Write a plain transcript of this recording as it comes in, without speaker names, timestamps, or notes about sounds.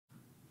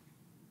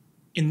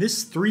In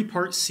this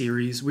three-part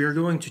series, we are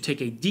going to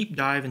take a deep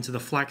dive into the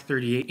Flak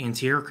 38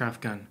 anti-aircraft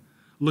gun,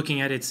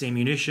 looking at its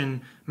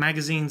ammunition,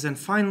 magazines, and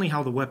finally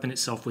how the weapon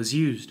itself was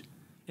used.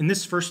 In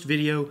this first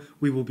video,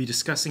 we will be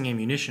discussing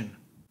ammunition.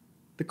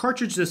 The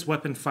cartridge this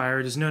weapon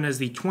fired is known as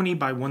the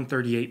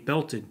 20x138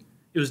 belted.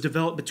 It was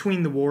developed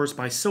between the wars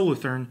by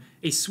Solothurn,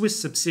 a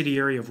Swiss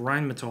subsidiary of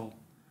Rheinmetall.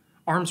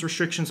 Arms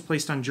restrictions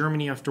placed on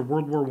Germany after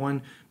World War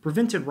I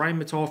prevented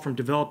Rheinmetall from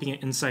developing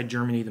it inside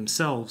Germany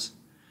themselves.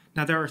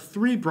 Now there are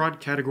three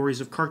broad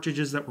categories of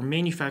cartridges that were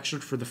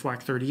manufactured for the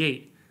Flak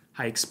 38: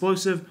 high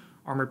explosive,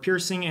 armor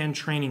piercing, and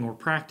training or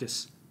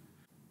practice.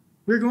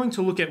 We're going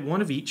to look at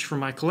one of each from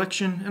my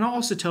collection, and I'll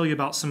also tell you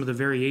about some of the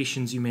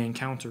variations you may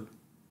encounter.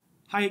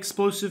 High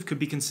explosive could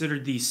be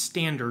considered the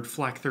standard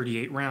Flak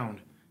 38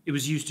 round. It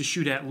was used to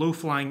shoot at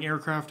low-flying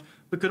aircraft,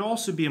 but could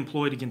also be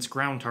employed against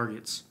ground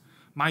targets.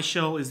 My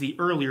shell is the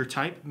earlier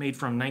type, made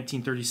from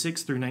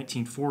 1936 through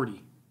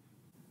 1940.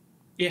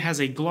 It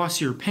has a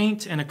glossier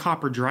paint and a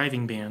copper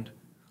driving band.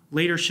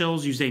 Later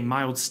shells used a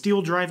mild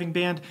steel driving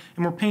band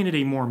and were painted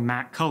a more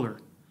matte color.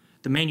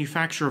 The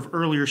manufacture of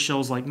earlier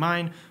shells like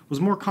mine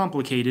was more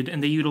complicated,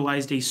 and they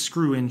utilized a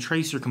screw-in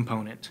tracer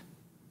component.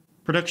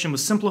 Production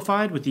was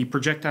simplified, with the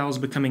projectiles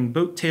becoming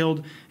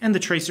boat-tailed and the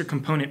tracer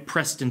component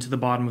pressed into the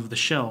bottom of the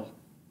shell.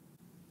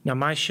 Now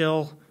my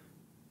shell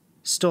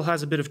still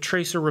has a bit of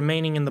tracer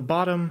remaining in the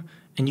bottom,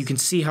 and you can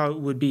see how it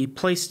would be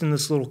placed in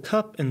this little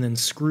cup and then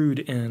screwed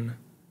in.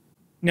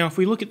 Now if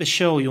we look at the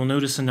shell, you'll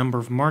notice a number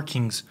of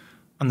markings.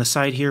 On the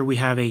side here we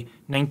have a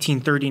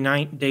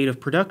 1939 date of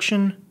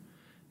production,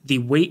 the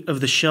weight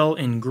of the shell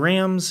in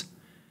grams,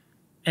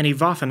 and a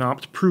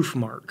Waffenamt proof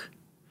mark.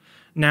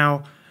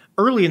 Now,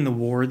 early in the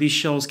war, these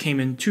shells came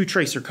in two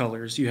tracer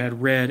colors. You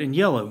had red and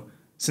yellow.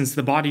 Since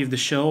the body of the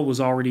shell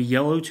was already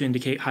yellow to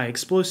indicate high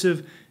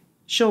explosive,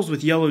 shells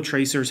with yellow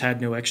tracers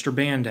had no extra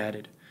band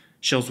added.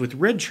 Shells with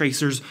red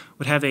tracers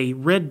would have a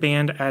red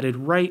band added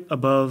right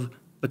above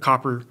the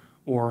copper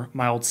or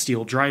mild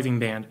steel driving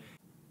band.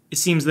 It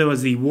seems though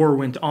as the war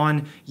went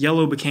on,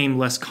 yellow became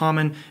less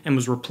common and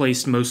was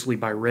replaced mostly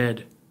by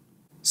red.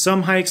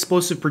 Some high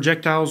explosive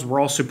projectiles were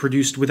also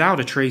produced without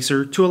a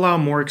tracer to allow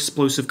more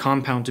explosive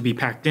compound to be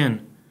packed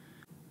in.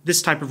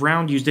 This type of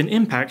round used an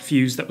impact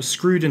fuse that was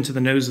screwed into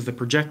the nose of the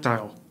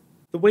projectile.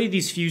 The way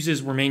these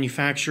fuses were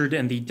manufactured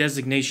and the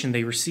designation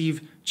they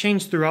receive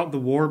changed throughout the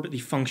war, but the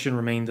function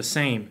remained the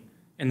same.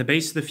 In the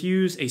base of the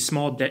fuse, a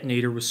small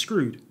detonator was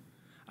screwed.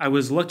 I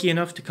was lucky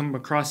enough to come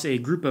across a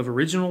group of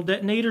original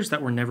detonators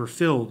that were never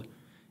filled.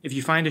 If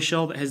you find a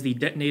shell that has the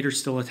detonator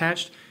still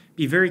attached,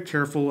 be very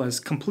careful, as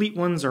complete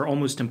ones are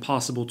almost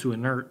impossible to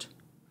inert.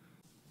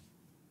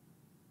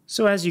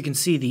 So as you can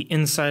see, the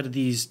inside of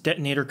these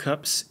detonator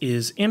cups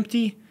is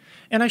empty,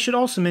 and I should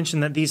also mention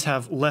that these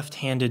have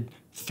left-handed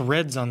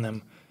threads on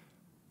them.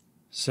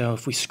 So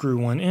if we screw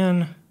one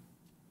in,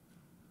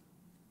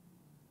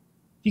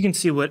 you can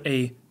see what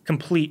a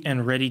complete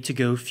and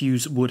ready-to-go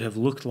fuse would have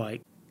looked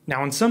like.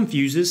 Now on some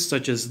fuses,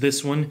 such as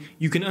this one,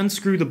 you can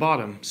unscrew the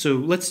bottom, so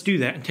let's do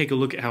that and take a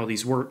look at how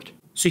these worked.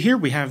 So here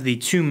we have the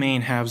two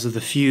main halves of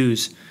the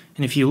fuse,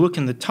 and if you look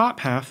in the top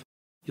half,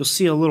 you'll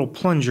see a little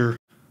plunger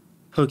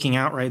poking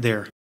out right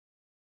there.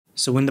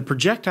 So when the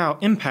projectile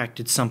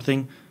impacted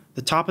something,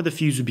 the top of the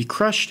fuse would be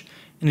crushed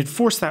and it'd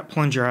force that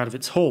plunger out of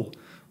its hole.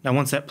 Now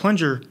once that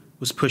plunger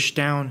was pushed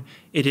down,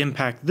 it'd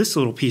impact this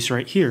little piece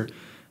right here,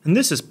 and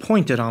this is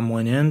pointed on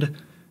one end,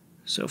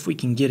 so if we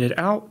can get it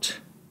out,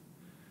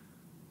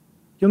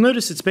 you'll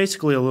notice it's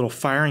basically a little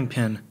firing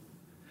pin.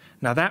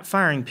 Now that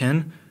firing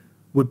pin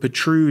would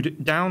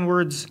protrude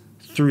downwards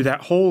through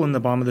that hole in the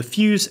bottom of the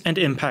fuse and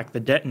impact the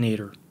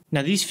detonator.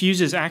 Now these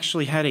fuses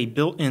actually had a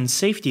built-in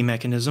safety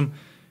mechanism,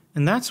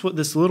 and that's what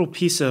this little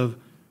piece of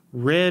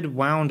red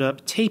wound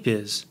up tape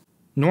is.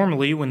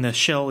 Normally when the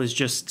shell is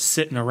just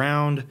sitting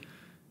around,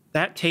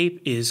 that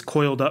tape is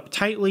coiled up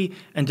tightly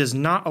and does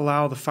not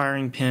allow the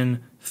firing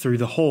pin through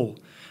the hole.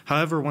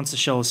 However, once the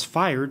shell is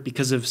fired,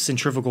 because of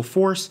centrifugal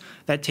force,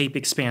 that tape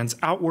expands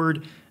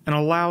outward and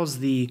allows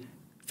the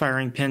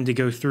firing pin to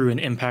go through and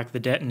impact the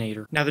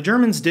detonator. Now the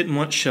Germans didn't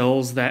want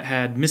shells that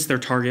had missed their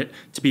target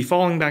to be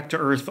falling back to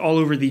earth all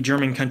over the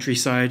German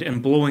countryside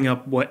and blowing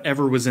up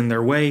whatever was in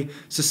their way,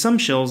 so some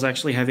shells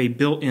actually have a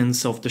built-in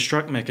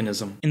self-destruct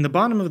mechanism. In the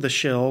bottom of the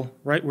shell,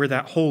 right where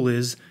that hole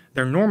is,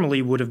 there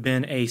normally would have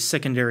been a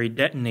secondary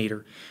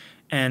detonator,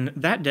 and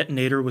that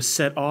detonator was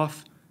set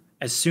off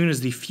as soon as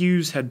the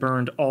fuse had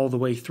burned all the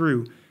way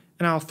through,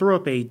 and I'll throw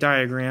up a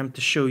diagram to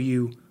show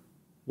you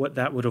what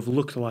that would have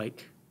looked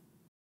like.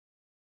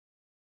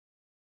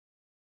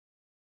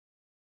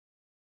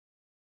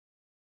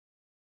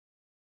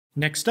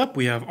 Next up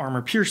we have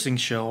armor-piercing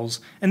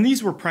shells, and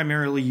these were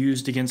primarily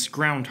used against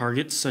ground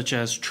targets such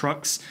as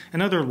trucks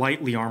and other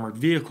lightly armored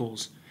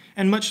vehicles.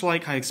 And much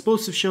like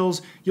high-explosive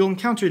shells, you'll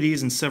encounter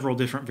these in several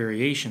different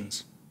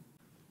variations.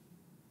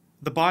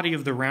 The body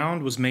of the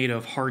round was made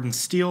of hardened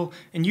steel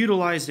and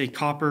utilized a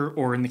copper,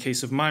 or in the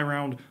case of my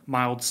round,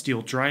 mild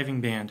steel driving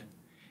band.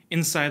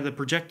 Inside the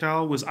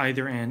projectile was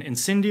either an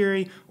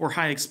incendiary or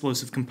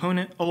high-explosive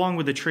component along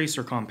with a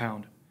tracer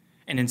compound.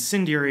 An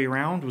incendiary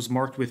round was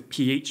marked with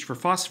PH for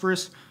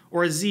phosphorus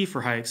or a Z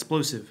for high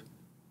explosive,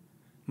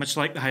 much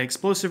like the high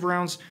explosive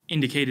rounds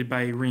indicated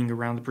by a ring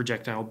around the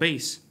projectile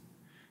base.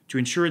 To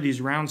ensure these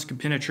rounds could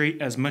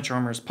penetrate as much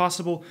armor as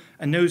possible,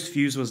 a nose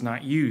fuse was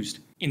not used.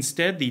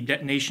 Instead, the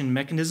detonation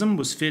mechanism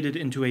was fitted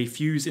into a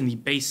fuse in the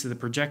base of the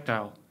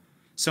projectile.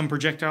 Some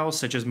projectiles,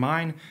 such as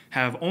mine,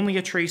 have only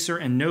a tracer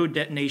and no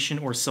detonation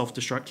or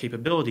self-destruct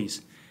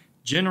capabilities.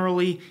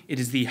 Generally, it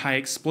is the high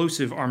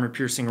explosive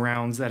armor-piercing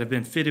rounds that have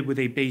been fitted with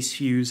a base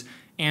fuse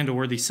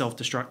and/or the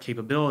self-destruct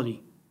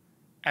capability.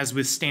 As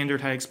with standard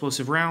high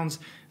explosive rounds,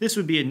 this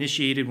would be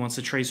initiated once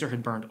the tracer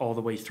had burned all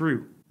the way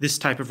through. This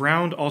type of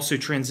round also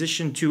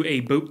transitioned to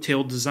a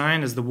boat-tailed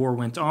design as the war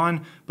went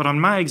on, but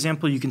on my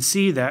example you can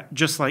see that,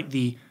 just like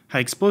the high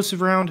explosive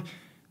round,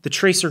 the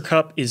tracer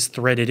cup is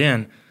threaded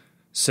in.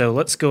 So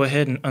let's go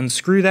ahead and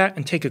unscrew that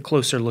and take a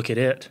closer look at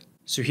it.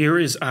 So here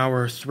is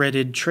our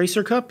threaded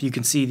tracer cup. You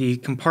can see the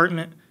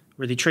compartment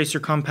where the tracer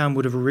compound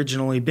would have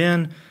originally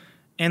been,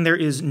 and there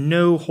is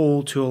no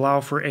hole to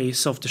allow for a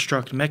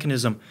self-destruct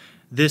mechanism.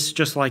 This,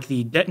 just like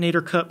the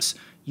detonator cups,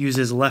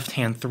 uses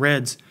left-hand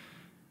threads.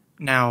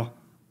 Now,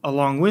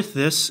 along with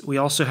this, we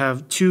also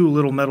have two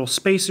little metal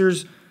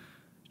spacers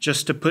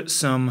just to put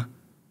some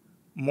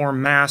more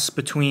mass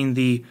between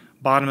the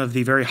bottom of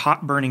the very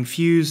hot burning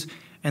fuse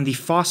and the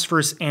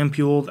phosphorus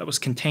ampule that was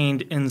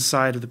contained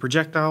inside of the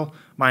projectile.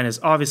 Mine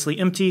is obviously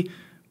empty,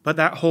 but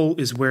that hole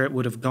is where it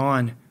would have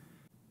gone.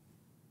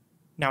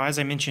 Now, as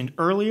I mentioned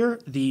earlier,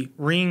 the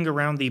ring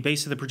around the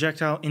base of the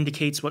projectile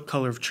indicates what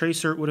color of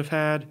tracer it would have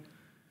had.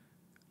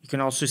 You can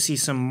also see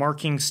some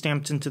markings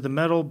stamped into the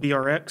metal,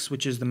 BRX,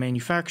 which is the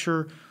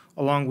manufacturer,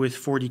 along with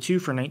 42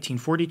 for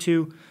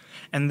 1942.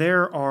 And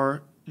there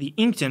are the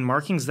inked-in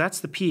markings. That's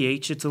the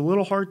pH. It's a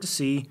little hard to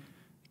see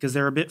because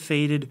they're a bit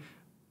faded,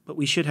 but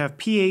we should have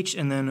pH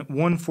and then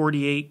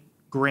 148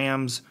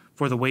 grams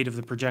for the weight of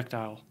the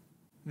projectile.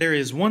 There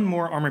is one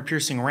more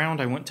armor-piercing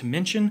round I want to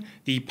mention,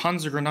 the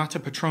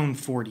Panzergranate Patron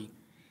 40.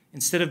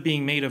 Instead of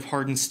being made of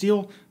hardened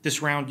steel,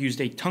 this round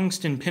used a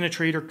tungsten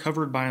penetrator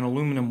covered by an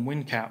aluminum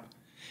wind cap.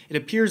 It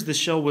appears the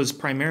shell was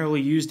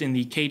primarily used in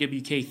the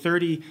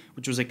KWK-30,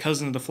 which was a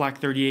cousin of the Flak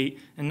 38,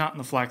 and not in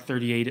the Flak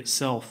 38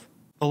 itself.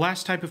 The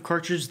last type of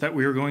cartridge that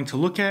we are going to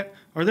look at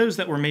are those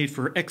that were made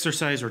for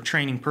exercise or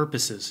training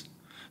purposes.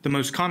 The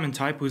most common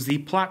type was the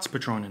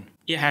Platzpatronen.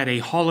 It had a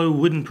hollow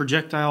wooden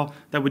projectile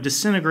that would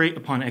disintegrate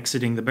upon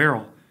exiting the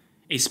barrel.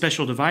 A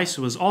special device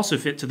was also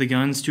fit to the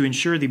guns to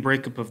ensure the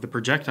breakup of the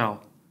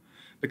projectile.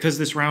 Because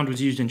this round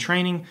was used in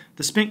training,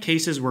 the spent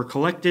cases were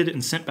collected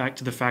and sent back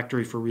to the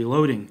factory for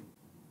reloading.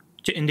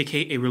 To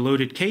indicate a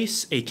reloaded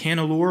case, a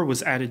cannelure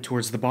was added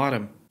towards the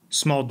bottom.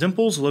 Small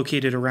dimples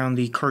located around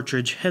the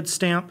cartridge head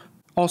stamp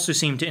also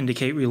seem to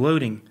indicate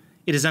reloading.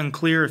 It is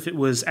unclear if it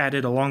was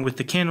added along with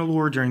the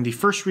cannelure during the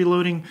first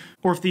reloading,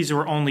 or if these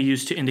were only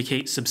used to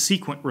indicate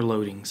subsequent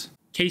reloadings.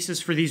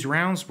 Cases for these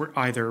rounds were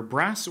either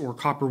brass or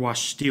copper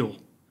washed steel.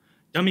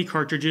 Dummy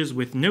cartridges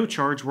with no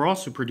charge were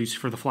also produced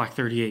for the Flak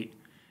 38.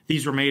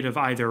 These were made of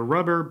either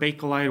rubber,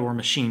 Bakelite, or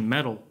machined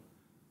metal.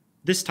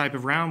 This type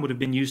of round would have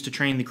been used to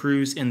train the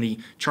crews in the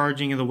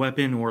charging of the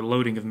weapon or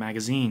loading of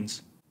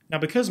magazines. Now,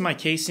 because my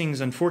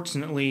casings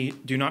unfortunately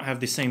do not have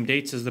the same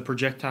dates as the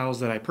projectiles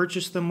that I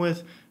purchased them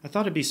with, I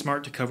thought it'd be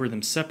smart to cover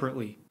them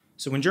separately.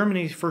 So when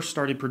Germany first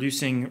started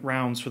producing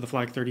rounds for the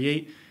Flak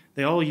 38,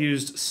 they all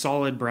used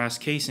solid brass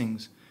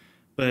casings.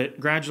 But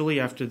gradually,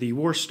 after the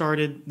war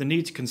started, the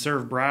need to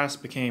conserve brass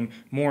became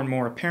more and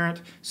more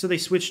apparent, so they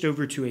switched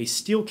over to a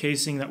steel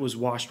casing that was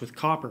washed with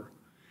copper.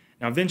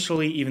 Now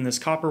eventually, even this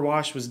copper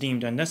wash was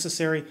deemed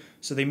unnecessary,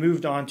 so they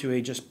moved on to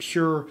a just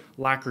pure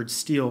lacquered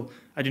steel.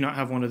 I do not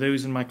have one of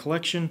those in my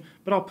collection,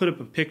 but I'll put up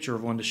a picture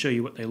of one to show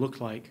you what they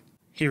look like.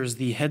 Here's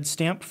the head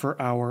stamp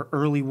for our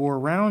early war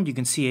round. You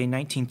can see a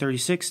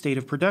 1936 date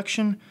of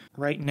production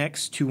right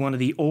next to one of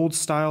the old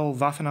style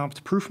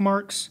Waffenamt proof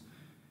marks,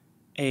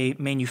 a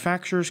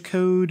manufacturer's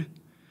code,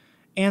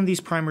 and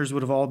these primers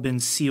would have all been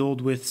sealed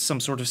with some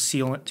sort of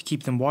sealant to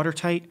keep them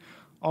watertight.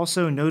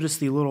 Also, notice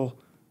the little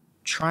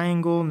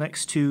triangle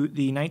next to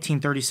the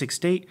 1936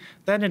 date.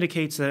 That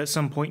indicates that at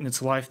some point in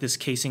its life this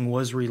casing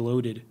was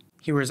reloaded.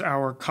 Here is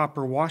our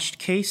copper washed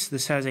case.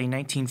 This has a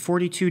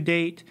 1942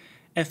 date,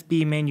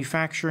 FB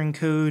manufacturing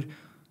code,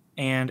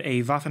 and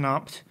a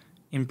Waffenamt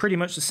in pretty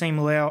much the same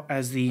layout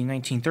as the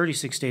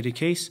 1936 dated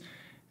case.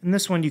 And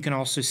this one you can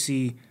also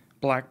see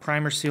black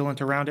primer sealant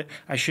around it.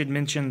 I should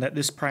mention that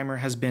this primer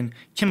has been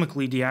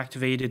chemically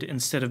deactivated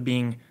instead of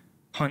being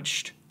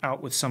punched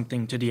out with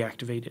something to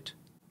deactivate it.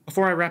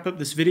 Before I wrap up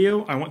this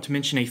video, I want to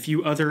mention a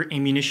few other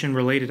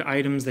ammunition-related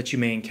items that you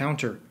may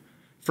encounter.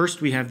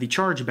 First, we have the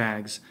charge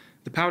bags.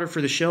 The powder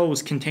for the shell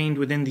was contained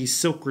within these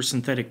silk or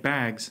synthetic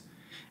bags,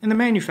 and the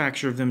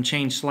manufacture of them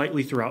changed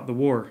slightly throughout the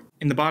war.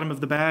 In the bottom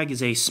of the bag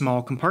is a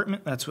small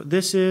compartment. That's what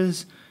this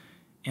is,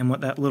 and what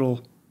that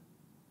little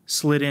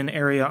slid-in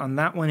area on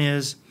that one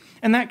is.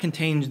 And that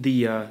contained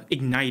the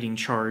igniting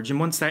charge, and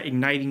once that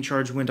igniting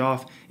charge went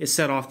off, it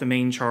set off the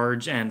main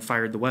charge and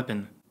fired the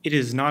weapon. It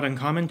is not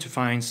uncommon to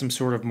find some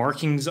sort of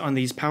markings on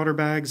these powder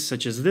bags,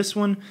 such as this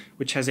one,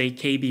 which has a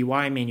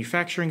KBY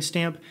manufacturing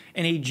stamp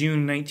and a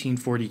June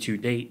 1942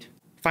 date.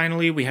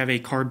 Finally, we have a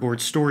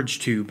cardboard storage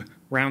tube.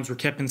 Rounds were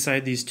kept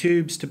inside these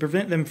tubes to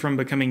prevent them from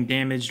becoming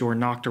damaged or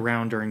knocked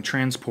around during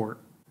transport.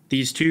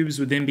 These tubes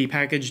would then be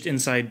packaged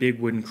inside big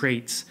wooden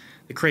crates.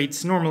 The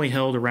crates normally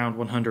held around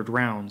 100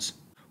 rounds.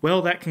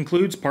 Well, that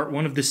concludes part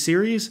 1 of this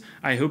series.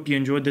 I hope you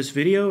enjoyed this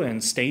video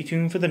and stay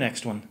tuned for the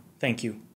next one. Thank you.